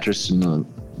my mattress in the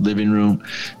living room.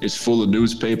 It's full of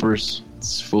newspapers.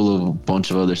 It's full of a bunch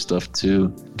of other stuff too.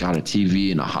 Got a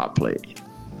TV and a hot plate.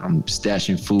 I'm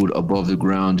stashing food above the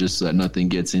ground just so that nothing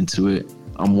gets into it.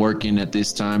 I'm working at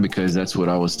this time because that's what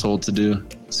I was told to do.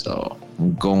 So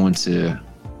I'm going to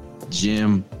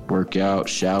gym, work out,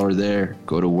 shower there,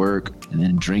 go to work, and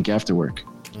then drink after work.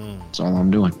 That's all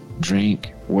I'm doing.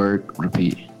 Drink, work,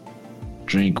 repeat.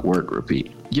 Drink, work,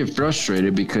 repeat. Get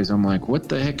frustrated because I'm like, what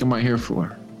the heck am I here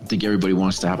for? I think everybody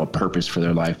wants to have a purpose for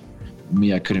their life.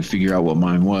 Me, I couldn't figure out what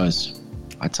mine was.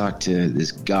 I talked to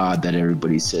this God that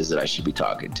everybody says that I should be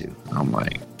talking to. I'm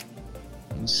like,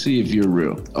 let's see if you're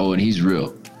real. Oh, and he's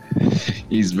real.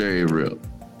 He's very real.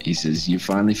 He says, you're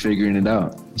finally figuring it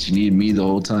out. You need me the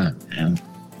whole time. And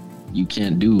you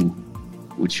can't do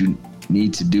what you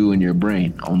need to do in your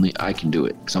brain. Only I can do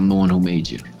it because I'm the one who made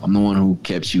you. I'm the one who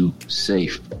kept you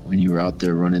safe when you were out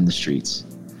there running the streets.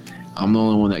 I'm the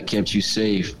only one that kept you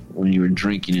safe when you were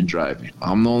drinking and driving.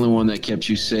 I'm the only one that kept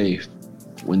you safe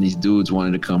when these dudes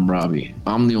wanted to come rob you.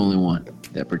 I'm the only one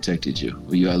that protected you.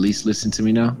 Will you at least listen to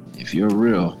me now? If you're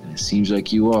real, and it seems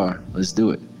like you are, let's do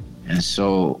it. And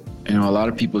so, you know, a lot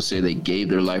of people say they gave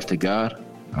their life to God.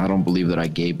 I don't believe that I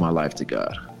gave my life to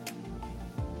God.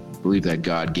 I believe that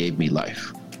God gave me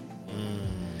life.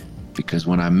 Because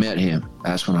when I met him,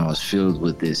 that's when I was filled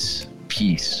with this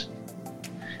peace,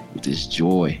 with this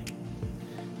joy.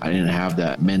 I didn't have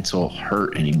that mental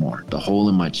hurt anymore. The hole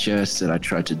in my chest that I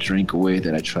tried to drink away,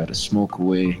 that I tried to smoke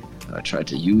away, that I tried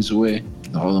to use away,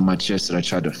 the hole in my chest that I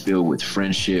tried to fill with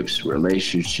friendships,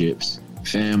 relationships,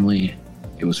 family,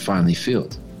 it was finally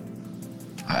filled.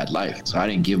 I had life. So I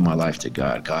didn't give my life to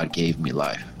God. God gave me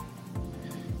life.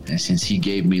 And since he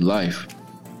gave me life,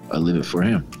 I live it for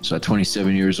him. So at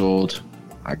 27 years old,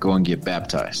 I go and get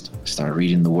baptized. I start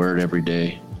reading the word every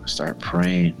day. I start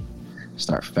praying,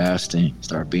 start fasting,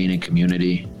 start being in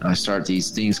community. And I start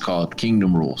these things called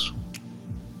kingdom rules.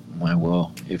 I'm like,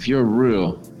 well, if you're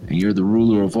real and you're the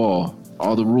ruler of all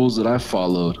the rules that I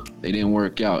followed, they didn't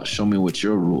work out. Show me what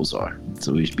your rules are.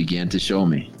 So he began to show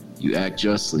me. You act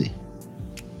justly.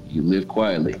 You live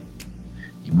quietly.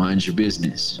 You mind your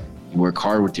business. You work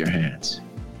hard with your hands.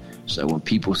 So when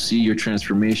people see your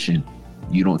transformation,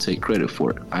 you don't take credit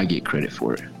for it. I get credit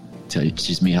for it. It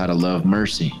teaches me how to love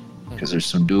mercy, because there's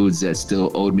some dudes that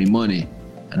still owed me money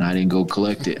and I didn't go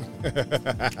collect it.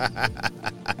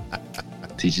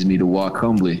 Teaches me to walk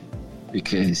humbly,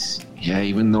 because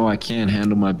even though I can't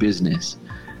handle my business,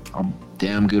 I'm a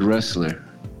damn good wrestler.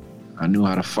 I knew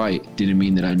how to fight. Didn't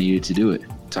mean that I needed to do it.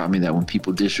 Taught me that when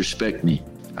people disrespect me,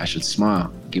 I should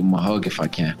smile, give them a hug if I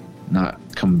can, not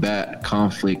combat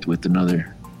conflict with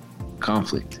another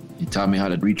conflict. He taught me how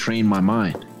to retrain my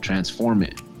mind, transform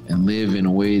it, and live in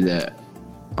a way that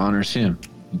honors him.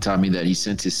 He taught me that he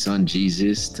sent his son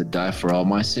Jesus to die for all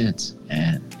my sins.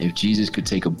 And if Jesus could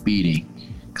take a beating,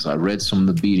 because I read some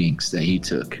of the beatings that he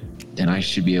took, then I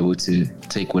should be able to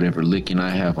take whatever licking I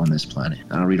have on this planet.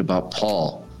 And I read about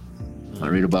Paul. I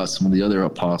read about some of the other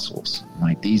apostles.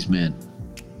 Like, these men,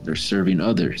 they're serving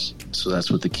others. So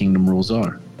that's what the kingdom rules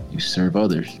are. You serve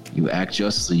others. You act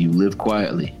justly. You live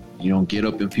quietly. You don't get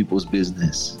up in people's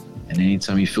business. And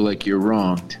anytime you feel like you're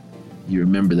wronged, you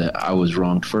remember that I was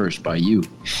wronged first by you.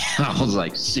 I was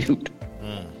like, shoot.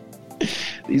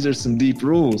 These are some deep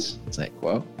rules. It's like,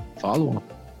 well, follow them.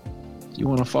 If you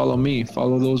want to follow me,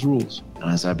 follow those rules.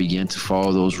 And as I began to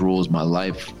follow those rules, my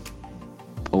life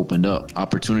opened up.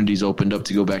 Opportunities opened up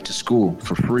to go back to school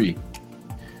for free.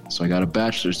 So I got a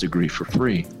bachelor's degree for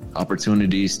free.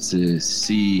 Opportunities to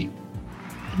see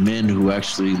men who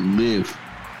actually live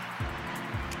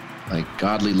like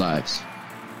godly lives.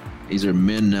 These are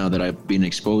men now that I've been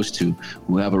exposed to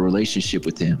who have a relationship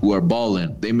with him, who are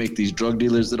balling. They make these drug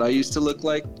dealers that I used to look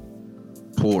like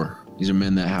poor. These are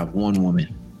men that have one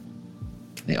woman.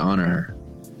 They honor her.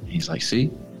 He's like,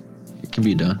 see, it can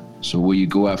be done. So will you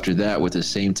go after that with the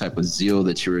same type of zeal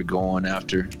that you were going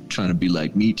after, trying to be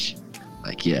like Meech?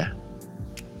 Like, yeah,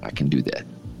 I can do that.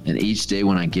 And each day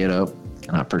when I get up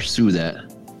and I pursue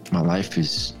that, my life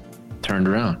is turned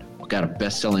around. I got a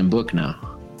best-selling book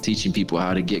now, teaching people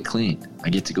how to get clean. I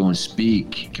get to go and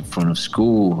speak in front of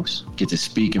schools, get to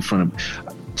speak in front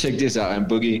of... Check this out, I'm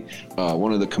Boogie,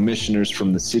 one of the commissioners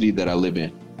from the city that I live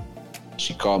in.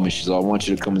 She called me, she said, I want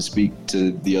you to come and speak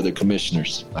to the other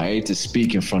commissioners. I hate to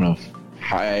speak in front of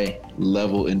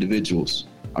high-level individuals.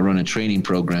 I run a training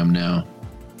program now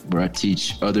where I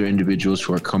teach other individuals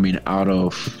who are coming out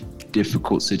of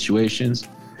difficult situations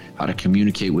how to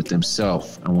communicate with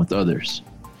themselves and with others.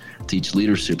 I teach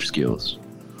leadership skills.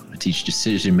 I teach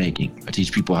decision making. I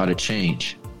teach people how to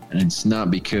change. And it's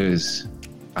not because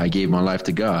I gave my life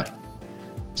to God.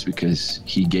 It's because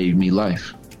he gave me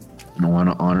life. And I want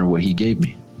to honor what he gave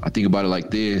me. I think about it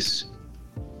like this.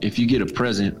 If you get a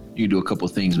present, you do a couple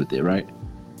things with it, right?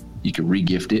 You could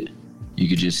re-gift it. You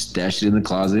could just stash it in the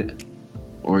closet.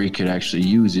 Or you could actually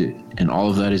use it. And all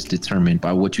of that is determined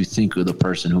by what you think of the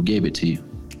person who gave it to you.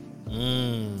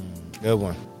 Good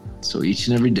one. So each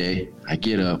and every day, I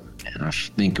get up and I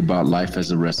think about life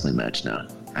as a wrestling match now.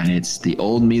 And it's the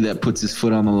old me that puts his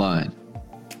foot on the line.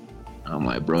 I'm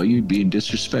like, bro, you being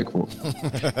disrespectful.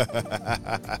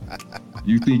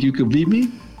 You think you could beat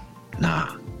me?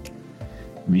 Nah.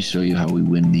 Let me show you how we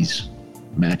win these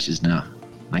matches now.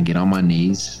 I get on my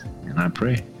knees and I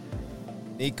pray.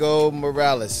 Nico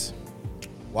Morales,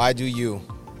 why do you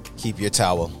keep your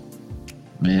towel?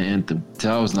 Man, the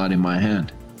towel's not in my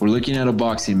hand. We're looking at a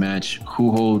boxing match.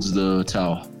 Who holds the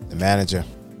towel? The manager.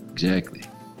 Exactly.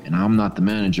 And I'm not the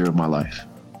manager of my life.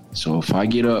 So if I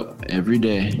get up every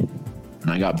day and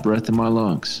I got breath in my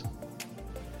lungs,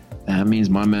 that means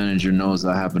my manager knows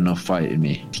I have enough fight in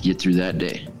me to get through that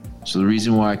day. So the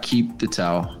reason why I keep the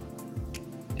towel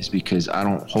is because I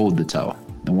don't hold the towel.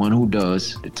 The one who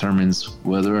does determines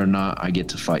whether or not I get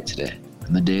to fight today.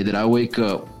 And the day that I wake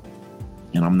up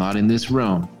and I'm not in this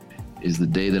realm is the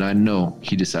day that I know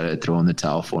he decided to throw in the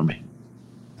towel for me.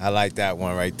 I like that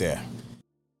one right there.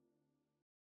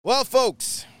 Well,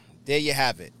 folks, there you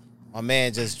have it. My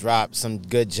man just dropped some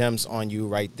good gems on you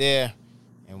right there.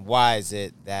 And why is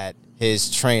it that his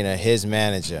trainer, his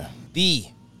manager, the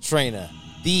trainer,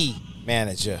 the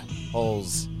manager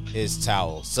holds his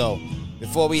towel? So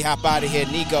before we hop out of here,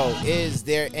 Nico, is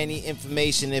there any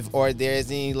information or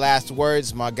there's any last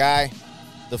words? My guy,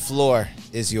 the floor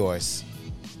is yours.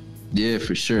 Yeah,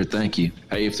 for sure. Thank you.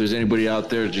 Hey, if there's anybody out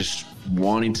there just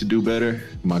wanting to do better,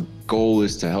 my goal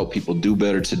is to help people do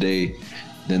better today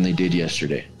than they did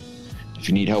yesterday. If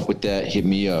you need help with that, hit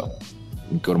me up.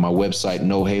 Go to my website,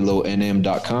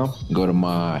 nohalonm.com. Go to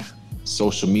my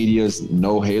social medias,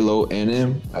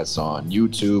 nohalonm. That's on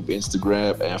YouTube,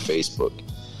 Instagram, and Facebook.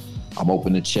 I'm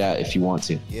open to chat if you want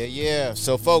to. Yeah.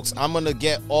 So, folks, I'm going to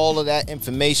get all of that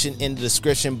information in the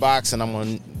description box, and I'm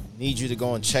going to need you to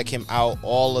go and check him out,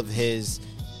 all of his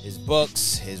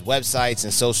books, his websites,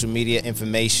 and social media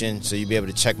information, so you'll be able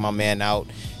to check my man out.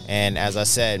 And as I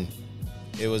said,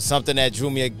 it was something that drew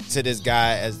me to this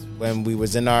guy as when we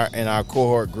was in our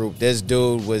cohort group. This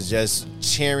dude was just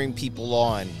cheering people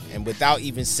on, and without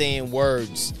even saying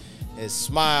words, his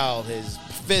smile, his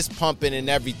fist pumping and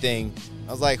everything.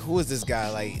 I was like, who is this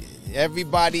guy? Like,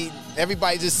 everybody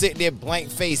just sitting there blank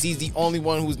face. He's the only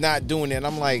one who's not doing it. And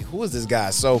I'm like, who is this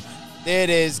guy? So there it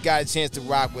is. Got a chance to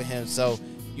rock with him. So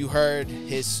you heard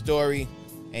his story,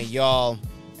 and y'all,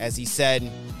 as he said,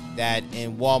 that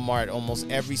in Walmart almost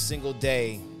every single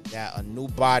day that a new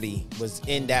body was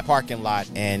in that parking lot,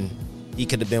 and he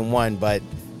could have been one, but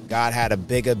God had a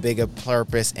bigger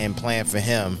purpose and plan for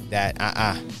him. That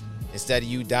instead of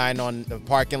you dying on the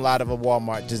parking lot of a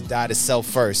Walmart, just die to self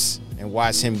first and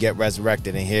watch him get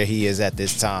resurrected. And here he is at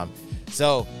this time.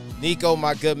 So Nico,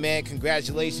 my good man,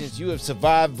 congratulations. You have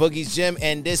survived Boogie's Gym,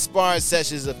 and this sparring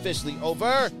session is officially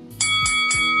over.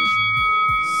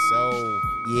 So,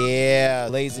 yeah,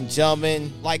 ladies and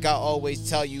gentlemen, like I always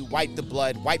tell you, wipe the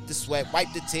blood, wipe the sweat,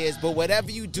 wipe the tears, but whatever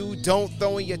you do, don't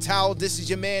throw in your towel. This is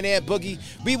your man, Ant Boogie.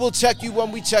 We will check you when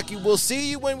we check you. We'll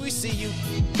see you when we see you.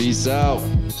 Peace out.